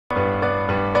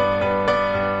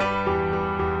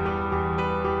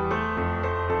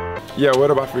Yeah,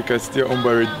 World of Africa is still on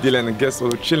by Dylan, and guess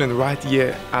what? We're chilling right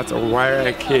here at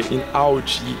YRK in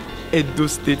Auchi, Edo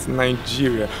State,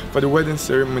 Nigeria, for the wedding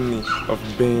ceremony of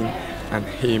Ben and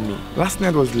Amy. Last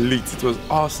night was lit. It was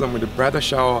awesome with the bridal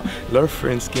shower. A lot of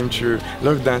friends came through, a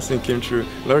lot of dancing came through,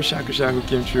 a lot of shaku shaku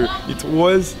came through. It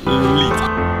was lit.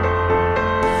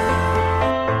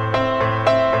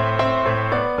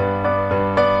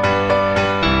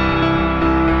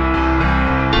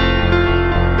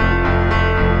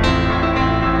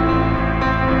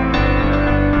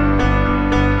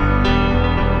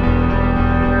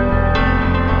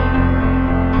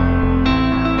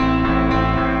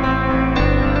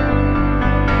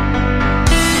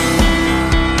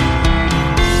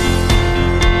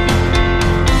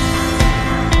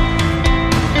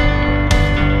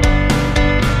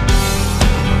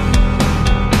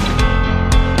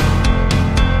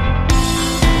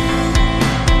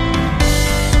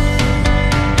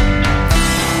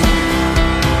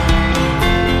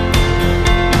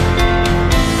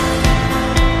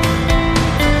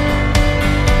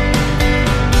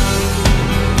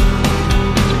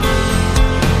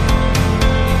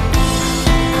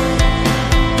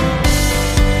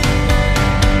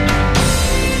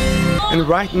 And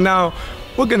right now,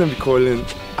 we're gonna be calling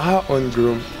our own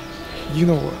groom. You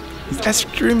know what? He's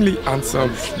extremely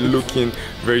handsome, looking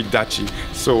very dutchy.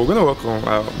 So we're gonna welcome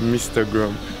Mr.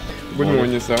 Groom. Good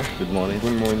morning, sir. Good morning.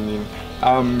 Good morning.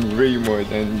 I'm Raymond,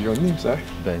 and your name, sir?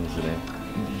 Ben is the name.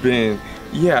 Ben.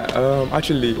 Yeah.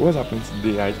 Actually, what's happened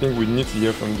today? I think we need to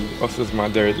hear from the horse's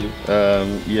man directly.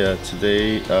 Yeah.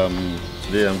 Today I'm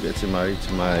getting married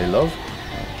to my love,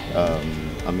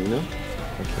 Amina.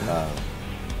 Okay.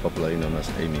 Popularly known as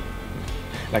Amy.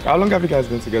 Like, how long have you guys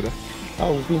been together?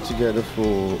 We've been together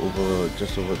for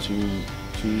just over two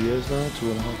years now,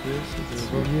 2.5 years.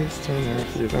 2 years,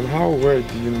 2.5 years. And how well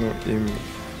do you know Amy?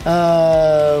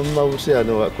 I would say I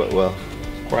know her quite well.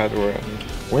 Quite well.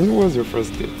 When was your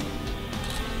first date?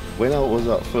 When was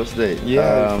our first date?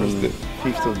 Yeah, first date.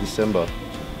 5th of December.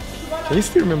 Can you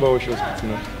still remember what she was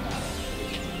putting on?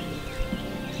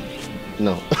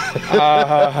 No.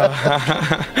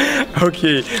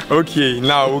 Okay,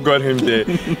 now we got him there.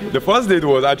 The first date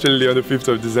was actually on the 5th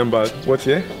of December. What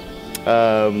year?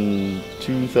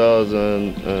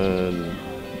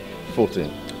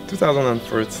 2014.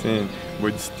 2014,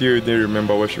 but still didn't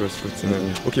remember what she was putting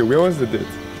on. Okay, where was the date?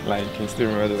 Like, can you still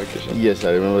remember the location? Yes,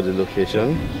 I remember the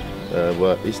location.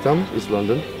 East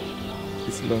London.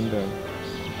 It's London.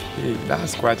 Okay,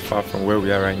 that's quite far from where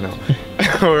we are right now.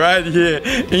 Right here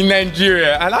in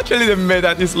Nigeria, and actually they met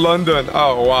at East London.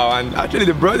 Oh wow! And actually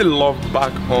they brought the love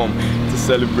back home to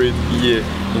celebrate here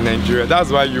in Nigeria. That's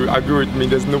why you agree with me.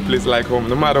 There's no place like home.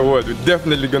 No matter what, we're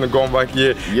definitely gonna go back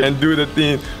here and do the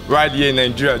thing right here in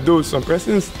Nigeria. Though some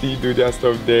persons still do their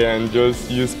stuff there and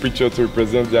just use pictures to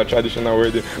represent their traditional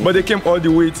wedding, but they came all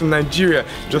the way to Nigeria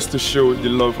just to show the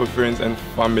love for friends and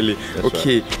family. That's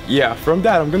okay, right. Yeah. From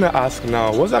that, I'm gonna ask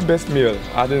now, what's our best meal?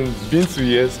 I hadn't been 2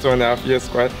 years, 2.5 years,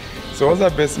 quite. So what's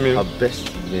our best meal? Our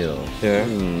best meal. Yeah.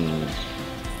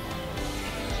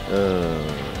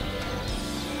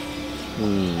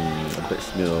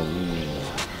 Best meal.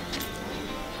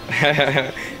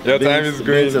 Your time is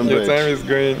going. Your time is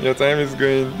going. Your time is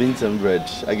going. Beans and bread.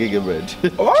 Agege bread.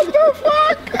 What the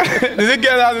fuck? Did you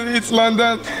get out of East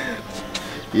London?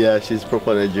 Yeah, she's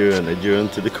proper Nigerian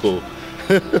to the core.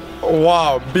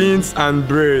 Wow, beans and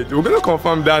bread. We're gonna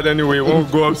confirm that anyway. When we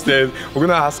go upstairs, we're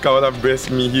gonna ask her what her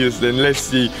best meal is. Then let's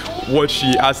see what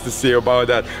she has to say about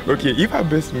that. Okay, if her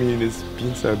best meal is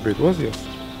beans and bread, what's yours?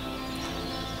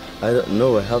 I don't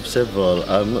know. I have several.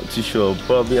 I'm not too sure.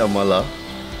 Probably amala.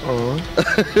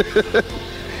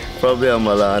 Probably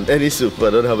amala and any soup. I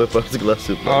don't have a particular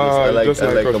soup. I like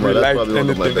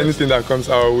amala. Anything that comes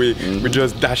our way, we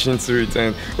just dash into it.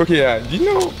 And okay, yeah. Do you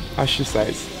know her shoe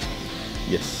size?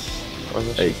 Yes. What's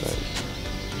her shoe size?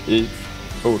 8.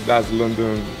 Oh, that's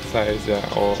London size,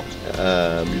 yeah. Or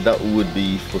that would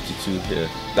be 42 here.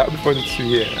 That would be 42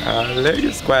 here. Leg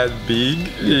is quite big.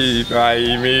 Yes. If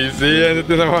I may say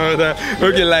anything about that.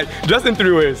 Okay, like just in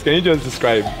 3 words, can you just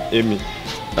describe Amy?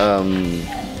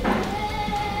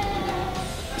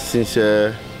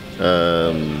 Sincere,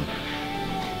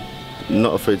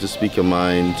 not afraid to speak your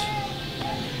mind,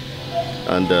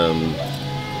 and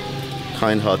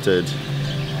kind-hearted,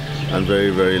 and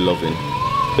very, very loving.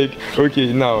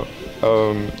 Okay, now,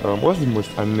 what's the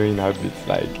most annoying habit?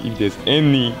 Like, if there's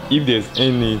any,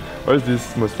 what's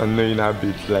this most annoying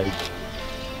habit? Like,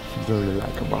 you don't really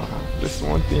like about her? There's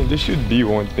one thing. There should be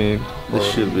one thing. There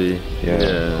should be.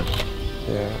 Yeah.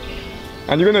 Yeah.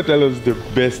 And you're gonna tell us the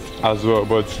best as well,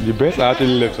 but the best I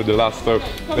actually left for the last stop.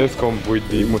 Let's come with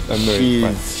the most annoying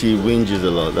part. She whinges a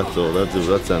lot. That's all.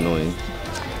 That's annoying.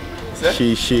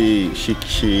 She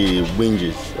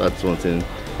whinges. That's one thing.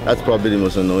 That's probably the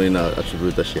most annoying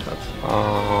attribute that she has.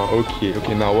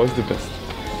 Okay. Now what's the best?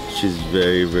 She's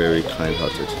very, very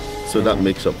kind-hearted. So that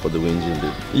makes up for the whinging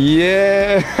bit.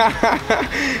 Yeah.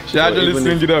 She actually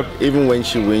swing it up. Even when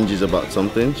she whinges about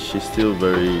something, she's still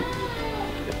very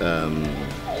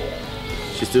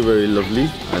lovely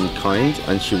and kind,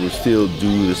 and she will still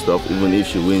do the stuff even if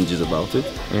she whinges about it,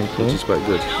 which is quite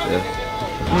good. Yeah.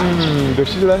 Does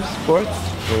she like sports?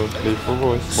 Or play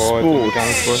football,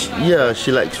 sports? Yeah,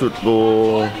 she likes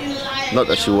football. Not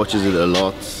that she watches it a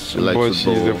lot. She likes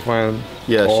football. She's a fan.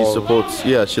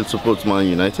 Yeah, she supports Man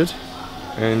United.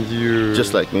 And you?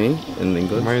 Just like me in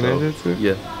England. Man United too?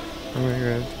 Yeah. Oh my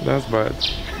god, that's bad.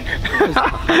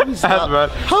 That's bad.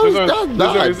 How is that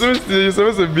bad? You're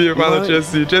supposed to be a fan of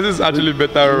Chelsea. Chelsea is actually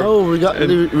better. No,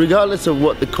 regardless of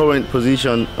what the current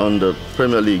position on the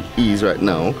Premier League is right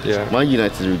now, Man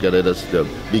United is regarded as the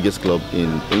biggest club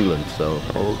in England. So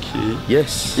okay.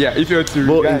 Yes. Yeah, if you're to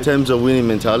both in terms of winning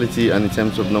mentality and in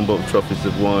terms of number of trophies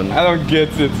they've won. I don't get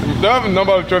it. They don't have a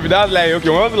number of trophies. That's like, okay,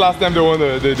 when was the last time they won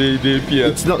the EPL?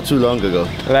 It's not too long ago.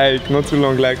 Like, not too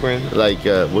long, like when? Like,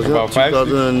 was it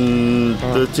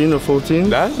 2013 or 14?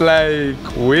 That's like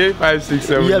way 5, 6,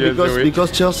 7 years away.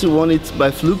 Because Chelsea won it by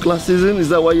fluke last season. Is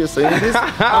that why you're saying this?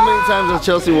 How many times has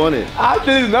Chelsea won it?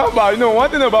 Actually, it's not about, one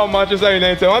thing about Manchester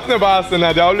United, one thing about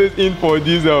Arsenal, they're always in for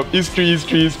this history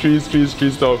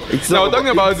stuff. It's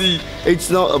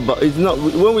not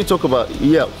when we talk about,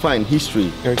 fine,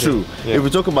 history, true. Yeah. If we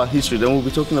talk about history, then we'll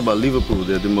be talking about Liverpool.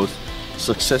 They're the most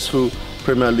successful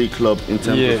Premier League club in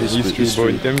terms of history.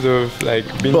 But in terms of like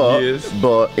years.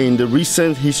 But in the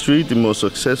recent history, the most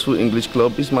successful English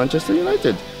club is Manchester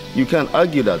United. You can't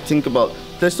argue that.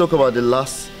 Let's talk about the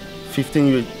last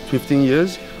 15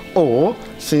 years, or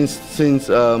since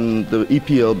the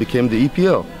EPL became the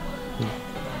EPL.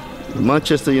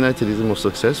 Manchester United is the most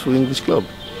successful English club.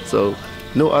 So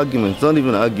no arguments. Don't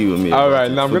even argue with me. All right,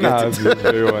 now I'm gonna ask you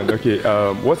everyone. Okay,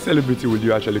 what celebrity would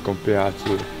you actually compare her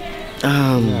to?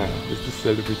 It's this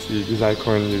celebrity, this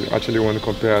icon you actually want to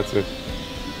compare her to?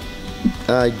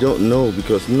 I don't know,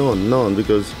 because none,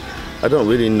 because I don't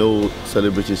really know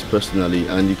celebrities personally,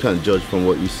 and you can't judge from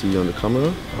what you see on the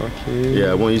camera. Okay.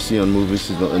 Yeah, what you see on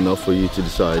movies is not enough for you to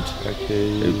decide.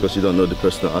 Okay. Because you don't know the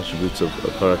personal attributes of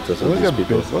characters of these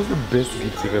people. What's the best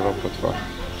gift you've ever bought for her?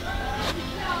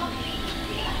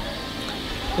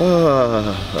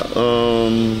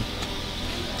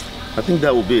 I think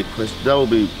that will be a question. That will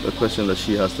be a question that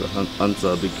she has to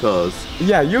answer, because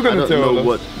you're gonna tell her. I don't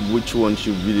know which one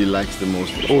she really likes the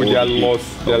most. Oh, there are lots.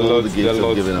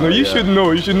 No, you should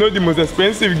know. You should know the most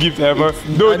expensive gift ever.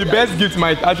 Though the best gift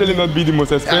might actually not be the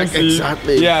most expensive.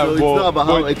 Exactly. Yeah, so it's not about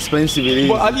how expensive it is.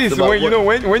 But at least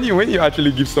when you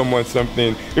actually give someone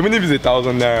something, even if it's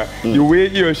 1,000 naira, the way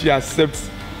he or she accepts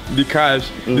the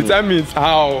cash determines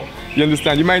how. You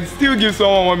understand? You might still give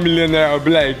someone 1 million naira, or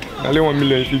be like, only 1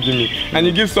 million if you give me. And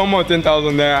you give someone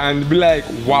 10,000 naira and be like,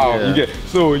 wow, you get.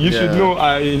 So you should know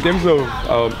in terms of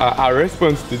our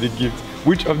response to the gift,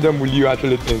 which of them will you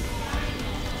actually think?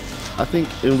 I think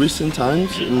in recent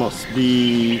times it must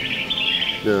be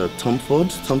the Tom Ford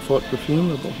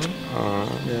perfume about her.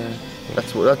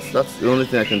 That's the only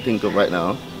thing I can think of right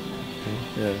now.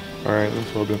 Yeah. All right, no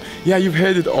problem. Yeah, you've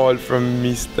heard it all from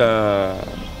Mr.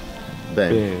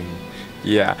 Ben.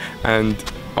 Yeah, and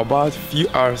about a few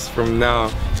hours from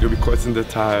now, he'll be cutting the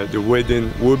tie. The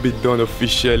wedding will be done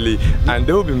officially, and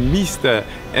there will be Mr.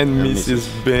 and Mrs.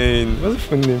 Ben. What's the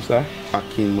full name, sir?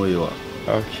 Akinmoyiwa.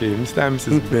 Okay, Mr. and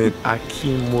Mrs. Ben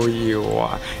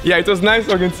Akinmoyiwa. Yeah, it was nice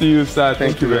talking to you, sir.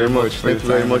 Thank you very much. Thank you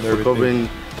very much for covering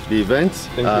the event.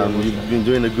 You've been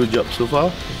doing a good job so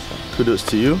far. Kudos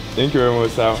to you. Thank you very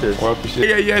much, sir. Well, appreciate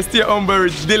it. Yeah, still on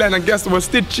with Dylan, and guess we're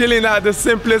still chilling at the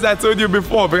same place I told you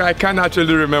before, but I can't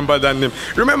actually remember that name.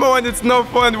 Remember when it's not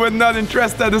fun, we're not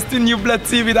interested. It's still Newbled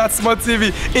TV, that's smart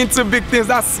TV. Into big things,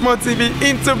 that's smart TV.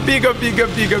 Into bigger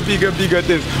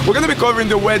things. We're gonna be covering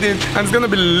the wedding, and it's gonna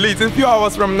be late. In a few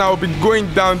hours from now, we'll be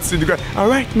going down to the ground. And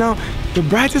right now, the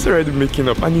bride is already making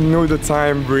up, and you know the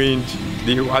time range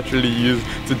they actually use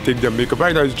to take their makeup.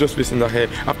 Right now it's just facing the hair.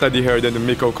 After the hair, then the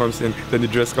makeup comes in, then the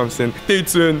dress comes in. Stay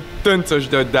tuned, don't touch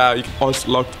the dial. You can us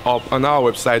locked up on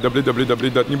our website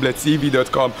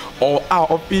www.newbledtv.com or our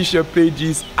official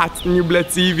pages at Newbled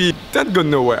TV. Don't go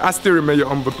nowhere. I still remember your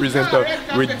humble presenter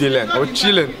with Dylan, or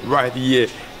chilling right here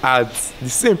at the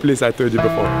same place I told you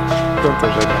before. Don't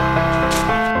touch the dial.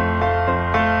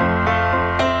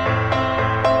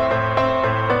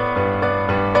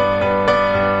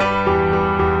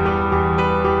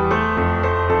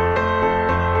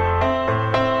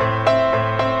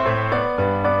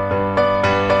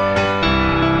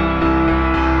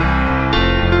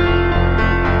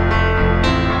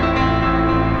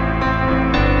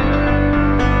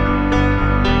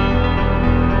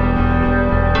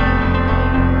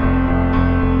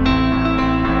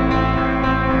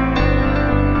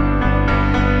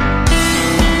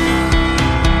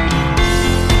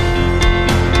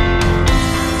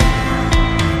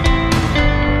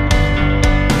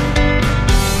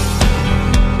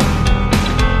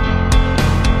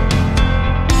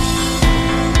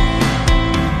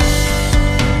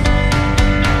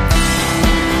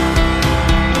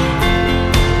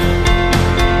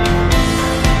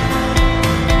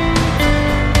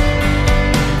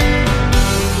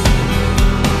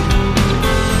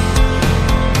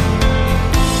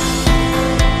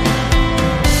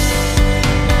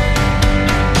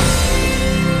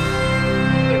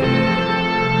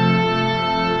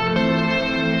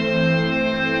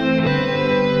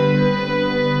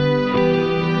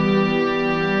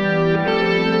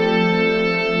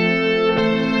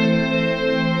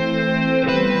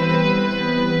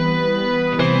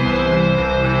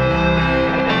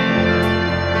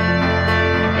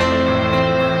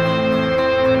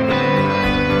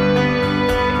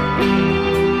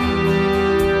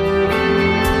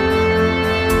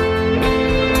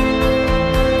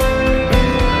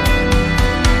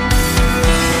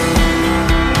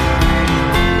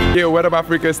 What Up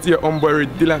Africa, still your homeboy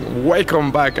Dylan.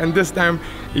 Welcome back, and this time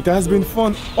it has been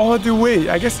fun all the way.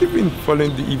 I guess you've been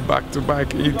following the Eat back to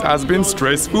back. It has been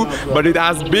stressful, but it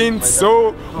has been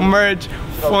so much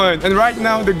fun. And right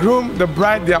now, the groom, the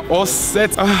bride, they are all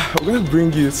set. We're gonna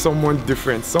bring you someone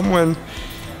different, someone.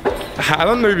 I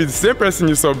don't know if it's the same person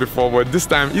you saw before, but this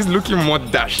time he's looking more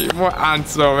dashy, more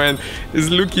handsome, and he's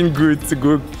looking good to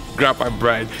go grab a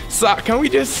bride. So can we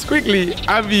just quickly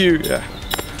have you? Yeah.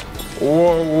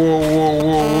 Whoa, whoa, whoa,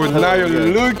 whoa, whoa. Now you're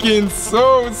looking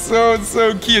so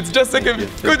cute. Just take a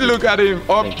good look at him.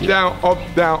 Up, down, up,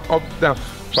 down, up, down.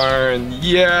 Burn.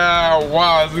 Yeah,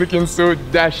 wow, it's looking so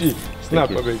dashy. Snap,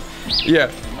 baby. Yeah.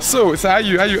 So how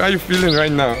you feeling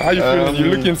right now? How you feeling?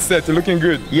 You're looking set, you're looking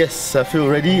good. Yes, I feel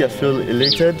ready, I feel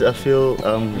elated, I feel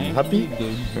happy.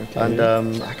 Okay. And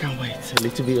I can't wait. A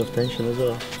little bit of tension as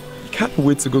well. Can't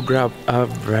wait to go grab a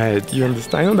bride. You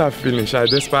understand? I know that feeling, Shy.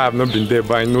 Despite I've not been there,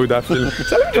 but I know that feeling.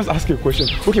 So let me just ask you a question.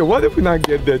 Okay, what if we not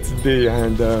get there today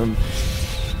and the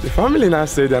family now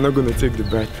say they're not going to take the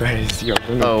bride prize? You're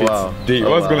going to pay today.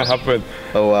 What's going to happen?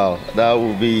 Oh wow, that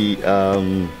will be I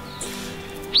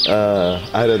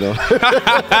don't know.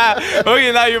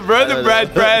 Okay, now you brought the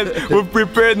bride prize. We're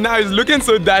prepared now. It's looking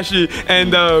so dashy,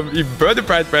 and you brought the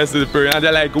bride prize to the parent, and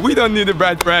they're like, we don't need the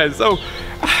bride prize. So.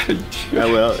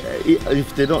 Well,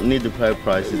 if they don't need the bride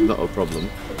price, it's not a problem.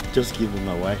 Just give them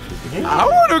my wife. I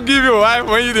want to give you a wife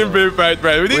when you didn't pay bride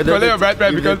price. We didn't collect your bride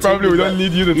price because probably we don't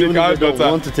need you to take our daughter. If they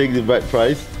don't want to take the bride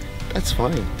price, that's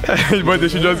fine. But they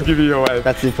should just give you your wife.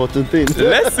 That's the important thing.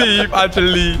 Let's see if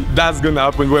actually that's gonna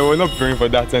happen. Well, we're not praying for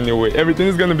that anyway. Everything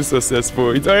is gonna be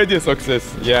successful. It's already a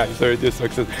success. Yeah, it's already a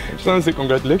success. Just want to say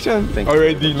congratulations. Thank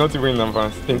already, you. Not even in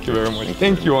advance. Thank you very much.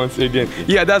 Thank you once again.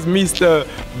 Yeah, that's Mr.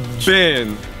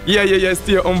 Ben. Yeah,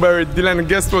 still homeboy Dylan.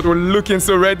 Guess what? We're looking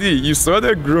so ready. You saw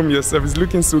the groom yourself. He's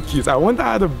looking so cute. I wonder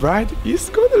how the bride is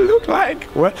gonna look like.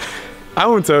 What? I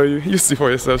won't tell you. You see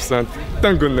for yourself, son.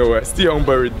 Don't go nowhere. Still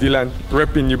homeboy Dylan,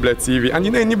 repping Newbled TV. And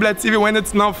you know, in Newbled TV, when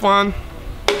it's not fun,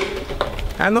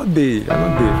 I'm not there.